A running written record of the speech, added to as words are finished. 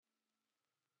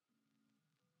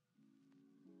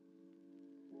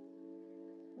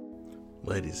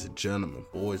Ladies and gentlemen,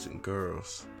 boys and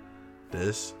girls,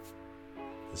 this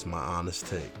is my honest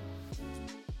take.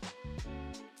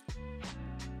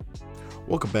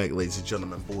 Welcome back, ladies and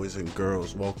gentlemen, boys and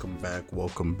girls. Welcome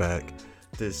back.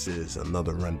 This is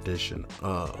another rendition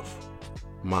of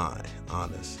my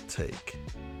honest take.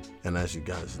 And as you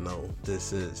guys know,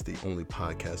 this is the only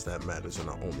podcast that matters and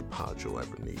the only pod you'll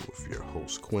ever need with your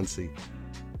host, Quincy.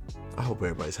 I hope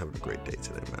everybody's having a great day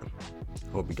today, man.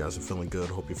 Hope you guys are feeling good.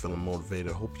 Hope you're feeling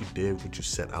motivated. Hope you did what you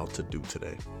set out to do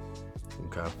today.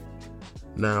 Okay.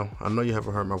 Now, I know you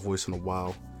haven't heard my voice in a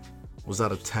while. Was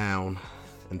out of town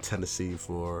in Tennessee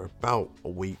for about a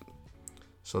week.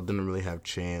 So I didn't really have a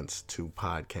chance to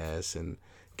podcast and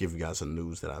give you guys the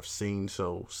news that I've seen.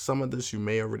 So some of this you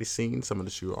may already seen. Some of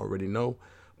this you already know.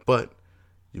 But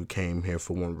you came here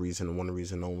for one reason and one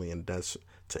reason only. And that's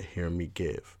to hear me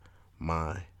give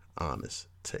my honest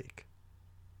take.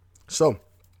 So,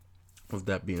 with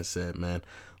that being said, man,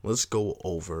 let's go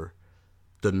over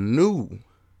the new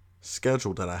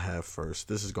schedule that I have first.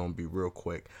 This is going to be real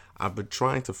quick. I've been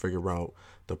trying to figure out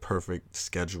the perfect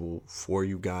schedule for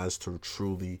you guys to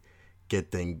truly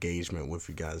get the engagement with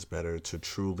you guys better, to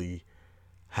truly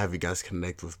have you guys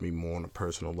connect with me more on a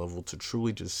personal level, to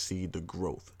truly just see the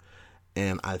growth.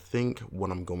 And I think what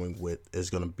I'm going with is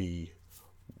going to be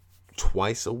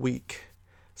twice a week.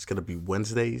 It's going to be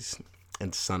Wednesdays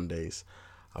and Sundays.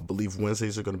 I believe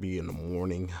Wednesdays are going to be in the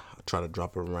morning. I try to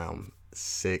drop it around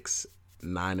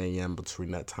 9 a.m.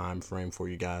 between that time frame for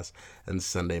you guys. And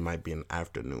Sunday might be an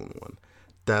afternoon one.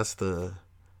 That's the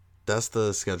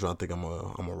schedule I think I'm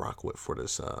gonna rock with for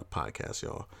this podcast,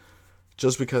 y'all.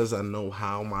 Just because I know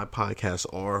how my podcasts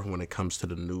are when it comes to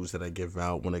the news that I give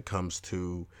out, when it comes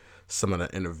to some of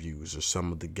the interviews or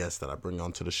some of the guests that I bring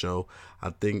onto the show.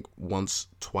 I think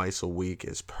twice a week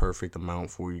is perfect amount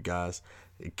for you guys.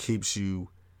 It keeps you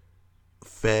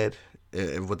fed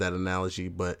with that analogy,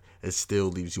 but it still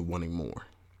leaves you wanting more.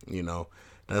 You know,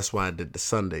 that's why I did the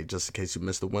Sunday. Just in case you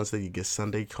missed the Wednesday, you get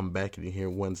Sunday, come back and you hear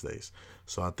Wednesdays.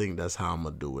 So I think that's how I'm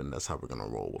going to do it, and that's how we're going to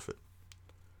roll with it.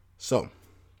 So,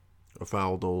 with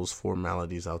all those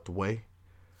formalities out the way,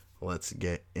 let's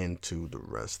get into the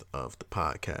rest of the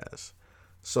podcast.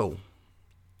 So,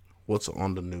 what's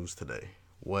on the news today?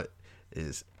 What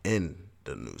is in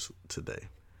the news today?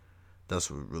 That's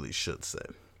what we really should say.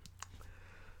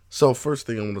 So, first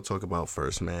thing I want to talk about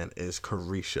first, man, is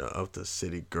Caresha of the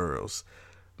City Girls.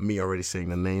 Me already saying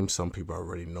the name, some people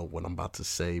already know what I'm about to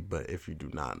say, but if you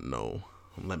do not know,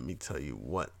 let me tell you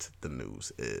what the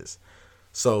news is.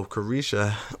 So,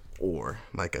 Caresha, or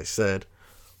like I said,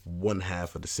 one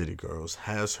half of the City Girls,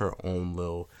 has her own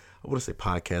little, I wouldn't say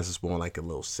podcast, it's more like a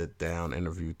little sit down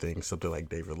interview thing, something like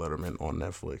David Letterman on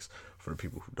Netflix. For the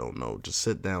people who don't know, just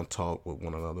sit down, talk with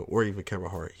one another, or even Kevin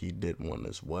Hart, he did one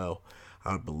as well.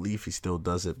 I believe he still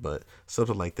does it, but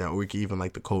something like that, or even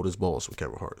like the Coldest Balls with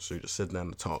Kevin Hart. So you just sit down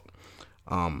and talk.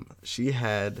 She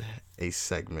had a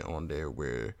segment on there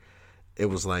where it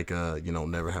was like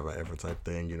never have I ever type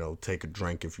thing, take a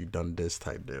drink if you've done this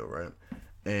type deal, right?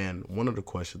 And one of the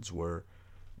questions were,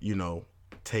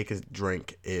 take a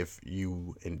drink if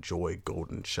you enjoy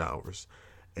golden showers.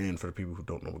 And for the people who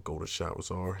don't know what golden showers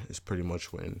are, it's pretty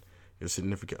much when your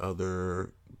significant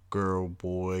other, girl,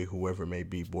 boy, whoever it may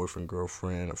be, boyfriend,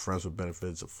 girlfriend, a friends with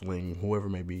benefits, a fling, whoever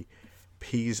it may be,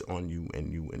 pees on you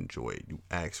and you enjoy it. You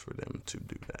ask for them to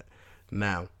do that.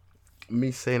 Now,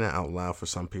 me saying that out loud for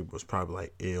some people is probably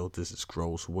like, ew, this is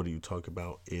gross. What are you talking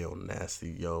about? Ew, nasty,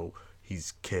 yo,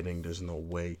 he's kidding. There's no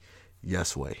way.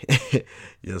 Yes way.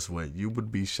 Yes way. You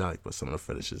would be shocked by some of the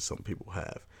fetishes some people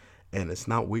have. And it's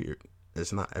not weird.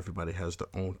 It's not, everybody has their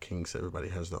own kinks. Everybody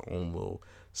has their own little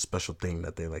special thing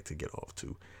that they like to get off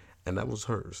to. And that was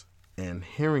hers. And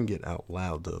hearing it out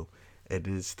loud, though, it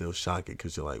is still shocking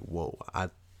because you're like, whoa, I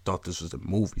thought this was in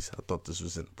movies. I thought this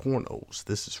was in pornos.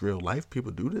 This is real life.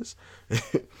 People do this.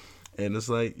 And it's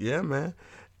like, yeah, man.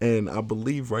 And I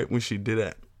believe right when she did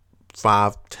that,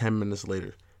 5-10 minutes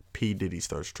later, P. Diddy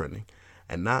starts trending.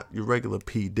 And not your regular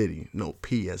P. Diddy. No,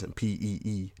 P as in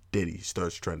P-E-E, Diddy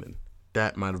starts trending.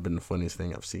 That might have been the funniest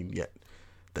thing I've seen yet.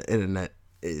 The internet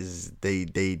is,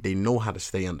 they know how to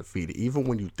stay undefeated. Even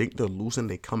when you think they're losing,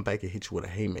 they come back and hit you with a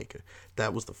haymaker.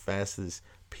 That was the fastest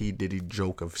P. Diddy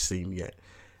joke I've seen yet.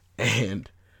 And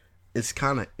it's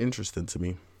kind of interesting to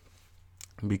me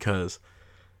because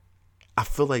I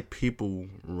feel like people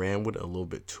ran with it a little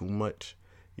bit too much.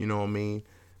 You know what I mean?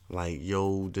 Like,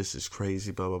 yo, this is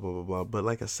crazy, blah, blah, blah, blah, blah. But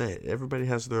like I said, everybody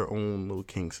has their own little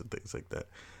kinks and things like that.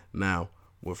 Now,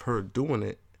 with her doing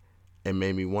it, it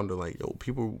made me wonder, like, yo,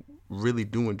 people really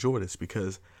do enjoy this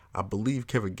because I believe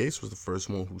Kevin Gates was the first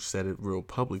one who said it real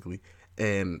publicly.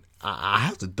 And I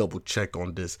have to double check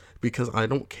on this because I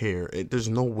don't care. There's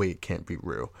no way it can't be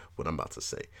real, what I'm about to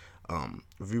say.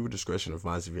 Viewer discretion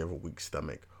advised if you have a weak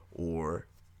stomach or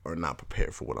are not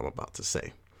prepared for what I'm about to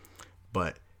say.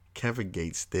 But Kevin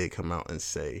Gates did come out and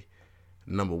say,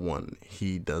 number one,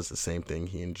 he does the same thing.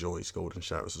 He enjoys golden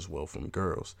showers as well from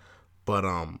girls. But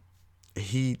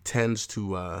he tends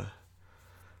to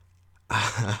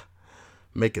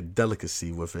make a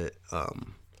delicacy with it.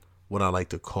 What I like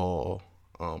to call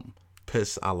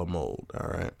piss a la mode. All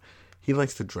right, he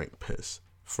likes to drink piss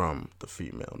from the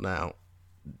female. Now,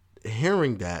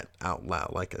 hearing that out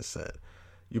loud, like I said,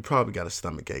 you probably got a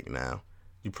stomach ache now.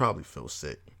 You probably feel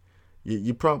sick.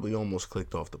 You probably almost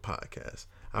clicked off the podcast.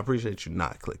 I appreciate you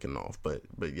not clicking off, but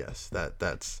yes,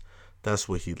 that's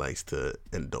what he likes to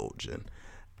indulge in.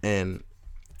 And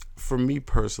for me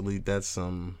personally, that's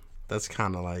kind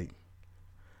of like,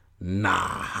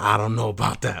 nah, I don't know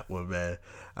about that one, man.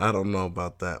 I don't know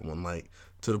about that one. Like,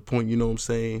 to the point, you know what I'm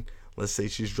saying? Let's say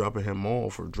she's dropping him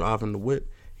off or driving the whip.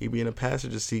 He be in a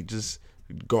passenger seat just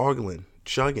gargling,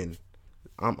 chugging.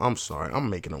 I'm sorry, I'm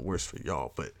making it worse for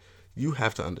y'all, but you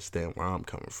have to understand where I'm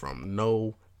coming from.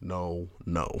 No.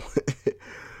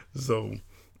 So,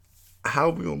 how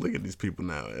are we gonna look at these people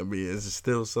now? I mean, is it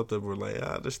still something we're like,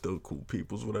 they're still cool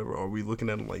peoples, whatever? Are we looking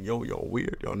at them like, yo, y'all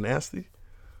weird, y'all nasty?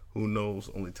 Who knows?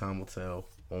 Only time will tell.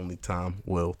 Only time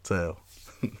will tell.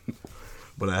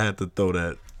 But I had to throw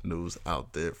that news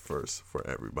out there first for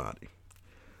everybody.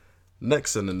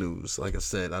 Next in the news, like I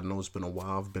said, I know it's been a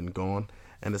while. I've been gone.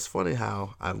 And it's funny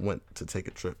how I went to take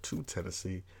a trip to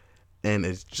Tennessee. And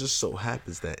it just so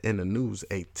happens that in the news,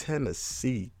 a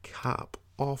Tennessee cop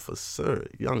officer,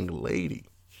 young lady,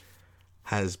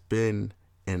 has been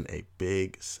in a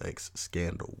big sex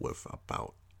scandal with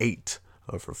about 8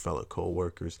 of her fellow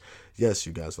co-workers. Yes,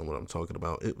 you guys know what I'm talking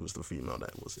about. It was the female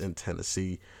that was in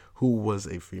Tennessee who was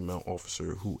a female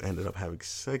officer who ended up having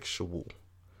sexual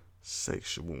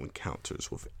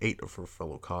encounters with 8 of her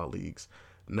fellow colleagues.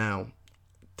 Now,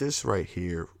 this right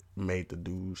here made the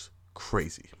news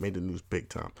crazy, made the news big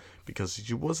time, because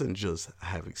she wasn't just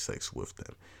having sex with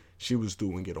them. She was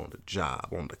doing it on the job,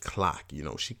 on the clock. You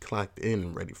know, she clocked in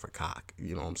and ready for cock.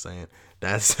 You know what I'm saying?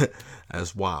 That's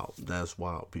wild. That's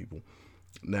wild, people.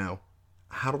 Now,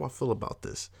 how do I feel about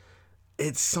this?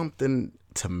 It's something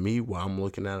to me where I'm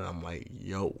looking at it, I'm like,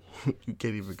 yo, you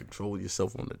can't even control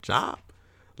yourself on the job.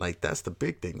 Like, that's the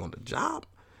big thing on the job,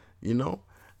 you know?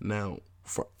 Now,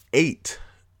 for 8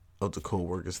 of the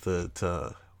co-workers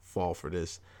to fall for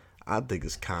this, I think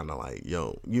it's kind of like,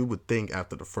 yo, you would think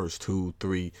after the first 2,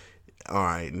 3, all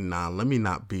right, let me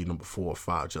not be number 4 or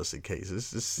 5 just in case.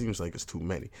 This seems like it's too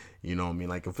many. You know what I mean?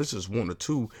 Like, if it's just 1 or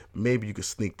 2, maybe you could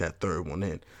sneak that 3rd one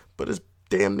in. But it's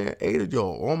damn near 8 of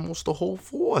y'all, almost the whole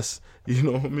force. You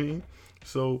know what I mean?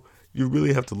 So you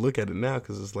really have to look at it now,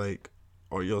 because it's like,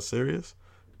 are y'all serious?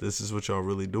 This is what y'all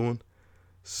really doing?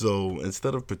 So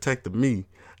instead of protecting me,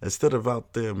 instead of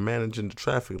out there managing the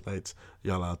traffic lights,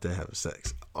 y'all out there having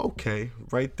sex. Okay,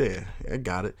 right there. I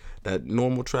got it. That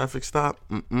normal traffic stop?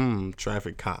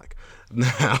 Traffic cock.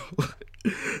 Now,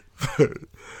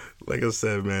 like I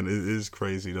said, man, it is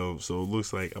crazy though. So it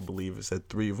looks like, I believe it said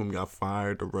 3 of them got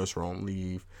fired, the rest were on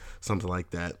leave, something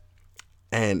like that.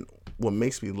 And what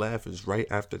makes me laugh is right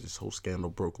after this whole scandal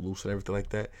broke loose and everything like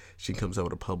that, she comes out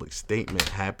with a public statement,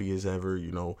 happy as ever,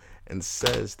 you know, and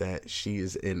says that she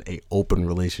is in an open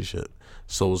relationship.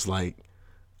 So it's like,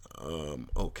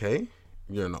 okay,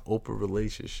 you're in an open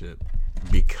relationship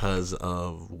because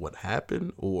of what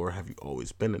happened, or have you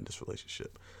always been in this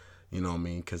relationship? You know what I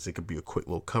mean? Because it could be a quick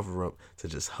little cover-up to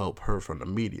just help her from the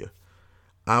media.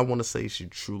 I want to say she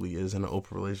truly is in an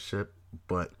open relationship,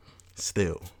 but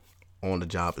still, on the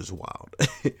job is wild.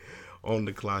 On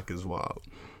the clock is wild.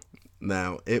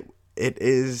 Now, it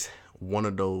is one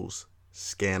of those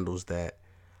scandals that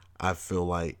I feel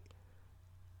like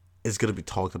it's going to be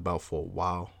talked about for a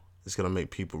while. It's going to make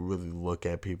people really look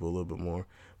at people a little bit more.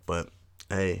 But,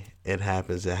 hey, it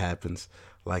happens. It happens.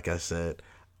 Like I said,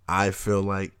 I feel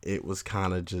like it was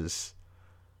kind of just,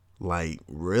 like,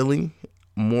 really?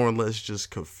 More or less just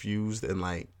confused and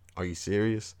like, are you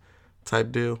serious?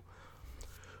 Type deal.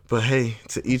 But hey,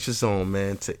 to each his own,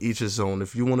 man. To each his own.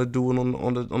 If you want to do it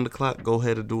on the clock, go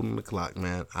ahead and do it on the clock,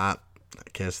 man. I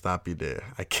can't stop you there.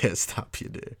 I can't stop you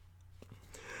there.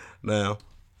 Now,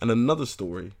 and another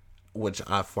story, which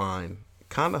I find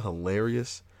kind of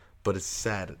hilarious, but it's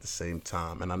sad at the same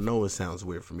time. And I know it sounds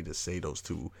weird for me to say those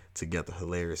two together,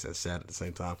 hilarious and sad at the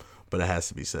same time, but it has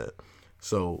to be said.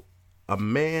 So, a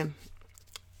man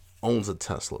owns a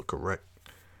Tesla, correct?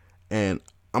 And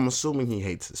I'm assuming he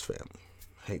hates his family.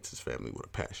 hates his family with a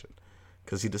passion,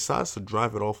 because he decides to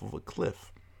drive it off of a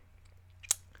cliff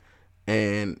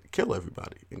and kill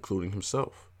everybody, including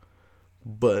himself.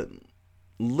 But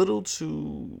little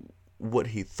to what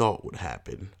he thought would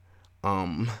happen,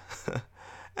 um,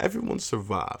 everyone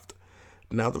survived.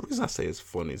 Now, the reason I say it's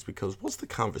funny is because what's the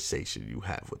conversation you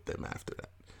have with them after that?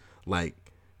 Like,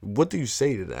 what do you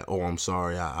say to that? Oh, I'm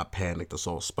sorry, I panicked. I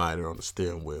saw a spider on the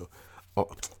steering wheel. Oh,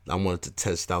 I wanted to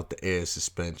test out the air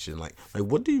suspension. Like,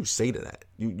 what do you say to that?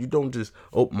 You don't just,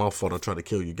 oh, my fault, I tried to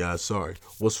kill you guys. Sorry.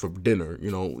 What's for dinner?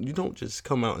 You don't just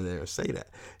come out in there and say that,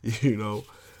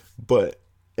 But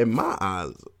in my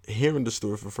eyes, hearing the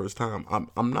story for the first time,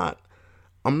 I'm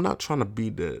not trying to be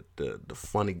the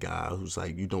funny guy who's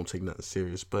like, you don't take nothing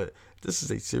serious, but this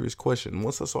is a serious question.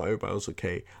 Once I saw everybody was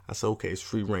okay, I said, okay, it's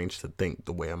free range to think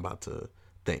the way I'm about to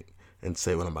think and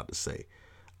say what I'm about to say.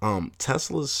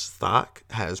 Tesla's stock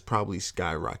has probably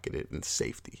skyrocketed in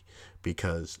safety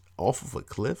because off of a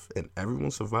cliff and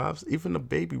everyone survives. Even the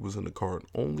baby was in the car and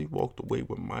only walked away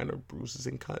with minor bruises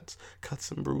and cuts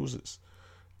and bruises.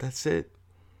 That's it.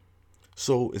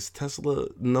 So is Tesla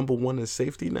number one in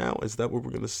safety now? Is that what we're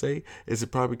going to say? Is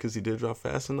it probably because he did drive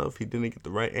fast enough? He didn't get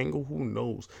the right angle? Who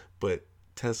knows? But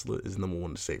Tesla is number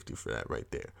one in safety for that right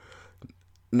there.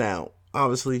 Now,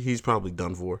 obviously, he's probably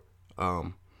done for.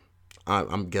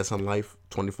 I'm guessing life,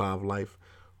 25 life.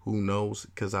 Who knows?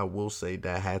 Because I will say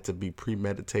that had to be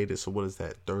premeditated. So what is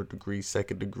that? Third degree,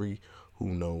 second degree? Who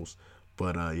knows?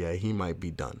 But yeah, he might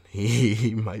be done.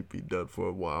 He might be done for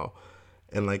a while.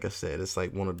 And like I said, it's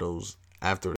like one of those,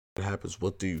 after it happens,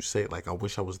 what do you say? Like, I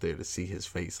wish I was there to see his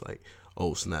face. Like,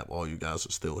 oh, snap, all you guys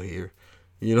are still here.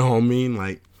 You know what I mean?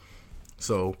 Like,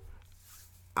 so,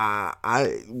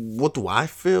 what do I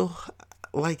feel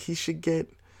like he should get?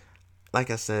 Like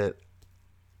I said,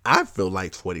 I feel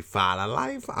like 25 to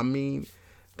life. I mean,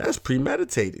 that's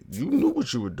premeditated. You knew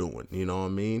what you were doing. You know what I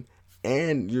mean?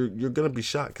 And you're going to be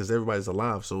shot because everybody's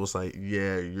alive. So it's like,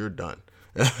 yeah, you're done.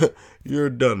 You're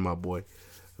done, my boy.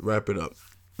 Wrap it up.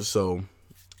 So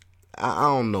I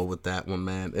don't know with that one,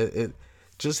 man. It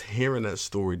just hearing that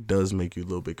story does make you a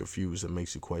little bit confused and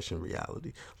makes you question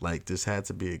reality. Like, this had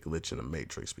to be a glitch in the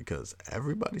Matrix because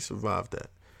everybody survived that.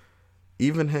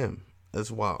 Even him.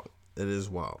 That's wild. It is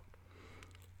wild.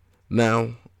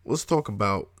 Now, let's talk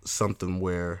about something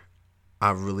where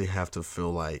I really have to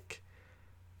feel like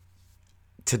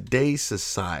today's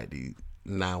society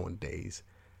nowadays,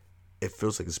 it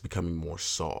feels like it's becoming more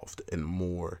soft and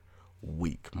more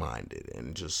weak-minded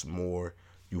and just more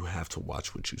you have to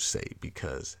watch what you say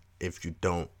because if you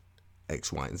don't,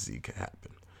 X, Y, and Z could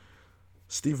happen.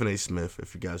 Stephen A. Smith,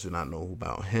 if you guys do not know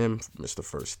about him, Mr.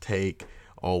 First Take,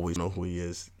 always know who he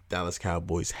is, Dallas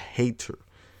Cowboys hater.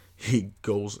 He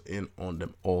goes in on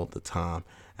them all the time.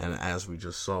 And as we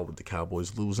just saw with the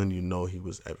Cowboys losing, you know he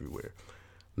was everywhere.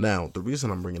 Now, the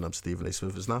reason I'm bringing up Stephen A.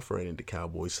 Smith is not for any of the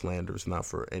Cowboys slander. It's not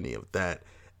for any of that.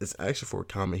 It's actually for a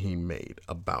comment he made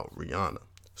about Rihanna.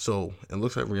 So, it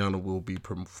looks like Rihanna will be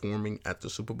performing at the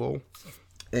Super Bowl.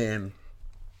 And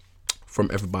from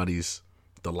everybody's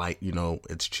delight,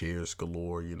 it's cheers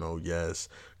galore. Yes,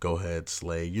 go ahead,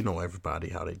 slay. Everybody,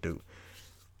 how they do.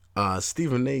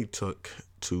 Stephen A. took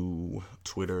to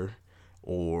Twitter,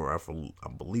 or I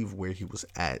believe where he was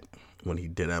at when he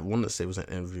did. I wanted to say it was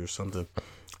an interview or something,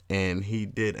 and he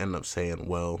did end up saying,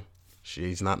 well,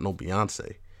 she's not no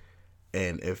Beyonce.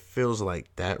 And it feels like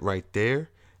that right there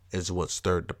is what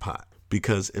stirred the pot,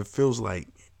 because it feels like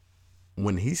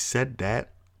when he said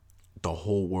that, the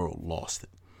whole world lost it.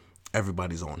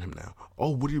 Everybody's on him now.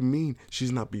 Oh, what do you mean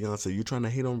she's not Beyonce? You trying to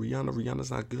hate on Rihanna?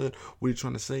 Rihanna's not good. What are you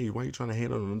trying to say? Why are you trying to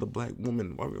hate on another black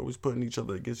woman? Why are we always putting each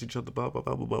other against each other? Blah, blah,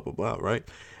 blah, blah, blah, blah, blah, right?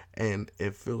 And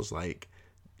it feels like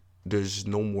there's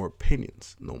no more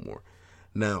opinions, no more.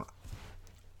 Now,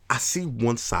 I see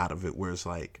one side of it where it's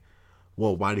like,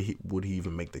 well, why would he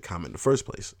even make the comment in the first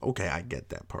place? Okay, I get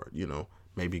that part,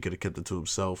 Maybe he could have kept it to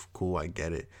himself. Cool, I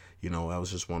get it. That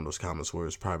was just one of those comments where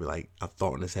it's probably like a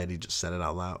thought in his head. He just said it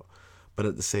out loud. But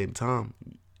at the same time,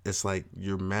 it's like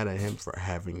you're mad at him for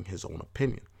having his own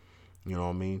opinion. You know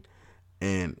what I mean?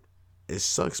 And it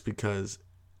sucks because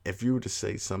if you were to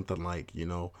say something like,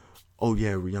 oh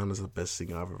yeah, Rihanna's the best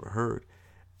singer I've ever heard,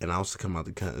 and I was to come out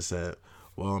the cut and said,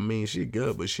 well, I mean, she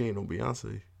good, but she ain't no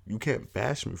Beyonce. You can't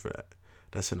bash me for that.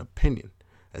 That's an opinion.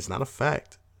 That's not a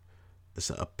fact. It's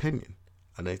an opinion.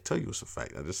 I didn't tell you it's a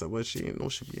fact. I just said, well, she ain't no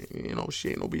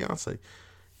Beyonce.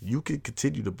 You can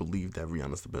continue to believe that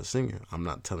Rihanna's the best singer. I'm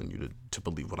not telling you to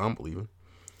believe what I'm believing.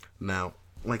 Now,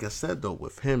 like I said, though,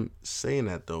 with him saying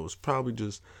that, though, it's probably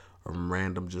just a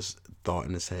random just thought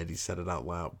in his head. He said it out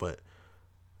loud. But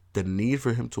the need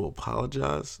for him to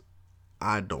apologize,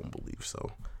 I don't believe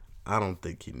so. I don't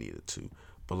think he needed to.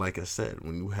 But like I said,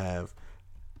 when you have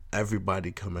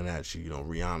everybody coming at you,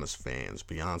 Rihanna's fans,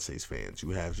 Beyonce's fans,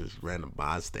 you have just random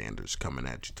bystanders coming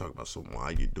at you, talking about, so why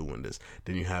are you doing this?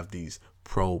 Then you have these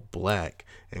pro-black,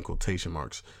 in quotation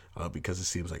marks, because it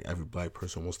seems like every black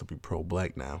person wants to be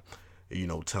pro-black now,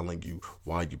 telling you,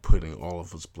 why are you putting all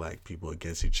of us black people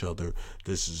against each other?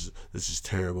 This is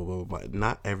terrible, blah, blah, blah.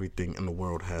 Not everything in the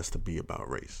world has to be about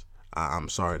race. I'm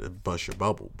sorry to bust your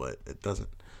bubble, but it doesn't.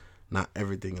 Not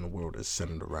everything in the world is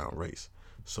centered around race.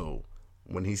 So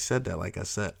when he said that, like I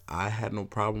said, I had no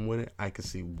problem with it. I could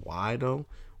see why, though,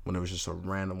 when it was just a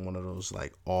random one of those,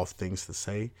 like, off things to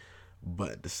say.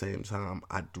 But at the same time,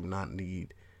 I do not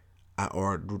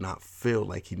feel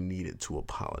like he needed to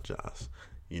apologize.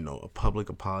 A public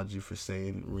apology for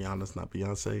saying Rihanna's not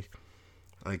Beyonce.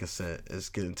 Like I said, it's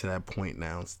getting to that point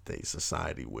now in today's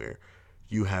society where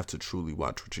you have to truly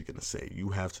watch what you're going to say. You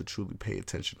have to truly pay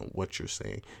attention to what you're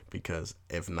saying, because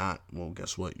if not, well,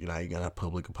 guess what? Now you got a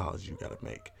public apology you got to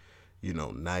make.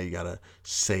 Now you got to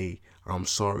say, I'm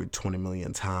sorry 20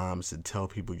 million times and tell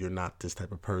people you're not this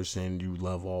type of person. You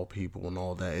love all people and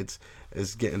all that.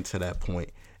 It's getting to that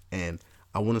point. And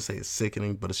I want to say it's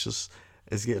sickening, but it's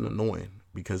getting annoying,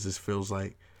 because this feels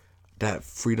like that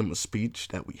freedom of speech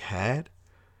that we had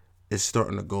is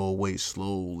starting to go away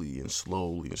slowly and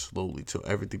slowly and slowly till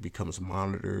everything becomes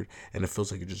monitored, and it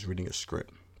feels like you're just reading a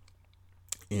script.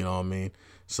 You know what I mean?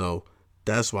 So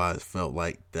that's why it felt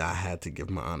like that I had to give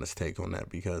my honest take on that,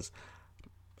 because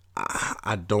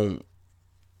I don't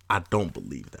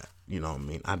believe that. You know what I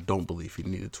mean? I don't believe he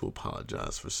needed to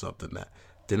apologize for something that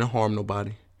didn't harm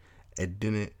nobody. It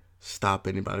didn't stop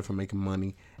anybody from making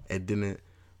money. It didn't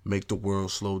make the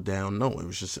world slow down. No, it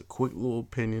was just a quick little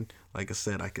opinion. Like I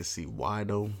said, I could see why,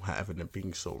 though, having it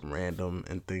being so random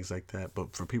and things like that.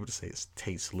 But for people to say it's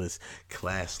tasteless,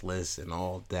 classless, and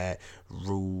all that,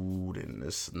 rude, and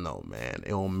this, no, man,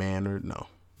 ill-mannered, no.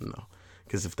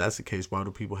 Because if that's the case, why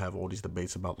do people have all these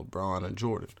debates about LeBron and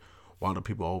Jordan? Why do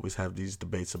people always have these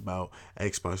debates about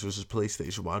Xbox versus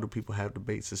PlayStation? Why do people have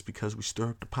debates? It's because we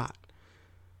stir up the pot.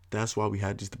 That's why we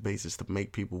had these debates, is to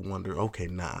make people wonder, okay,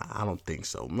 nah, I don't think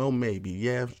so. Well, maybe,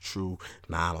 yeah, true.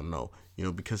 Nah, I don't know.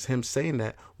 Because him saying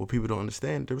that, what people don't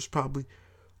understand, there was probably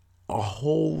a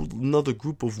whole another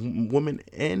group of women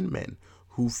and men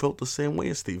who felt the same way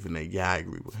as Stephen A. Yeah, I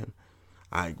agree with him.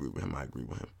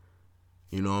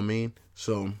 You know what I mean?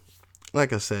 So,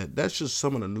 like I said, that's just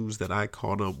some of the news that I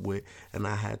caught up with, and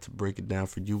I had to break it down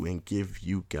for you and give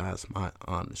you guys my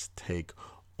honest take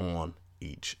on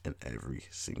each and every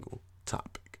single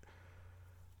topic.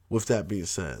 With that being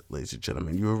said, ladies and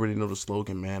gentlemen, you already know the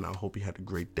slogan, man. I hope you had a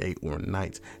great day or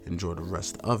night. Enjoy the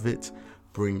rest of it.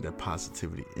 Bring the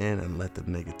positivity in and let the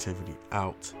negativity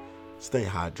out. Stay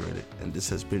hydrated. And this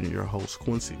has been your host,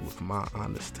 Quincy, with my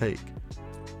honest take.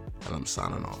 And I'm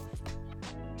signing off.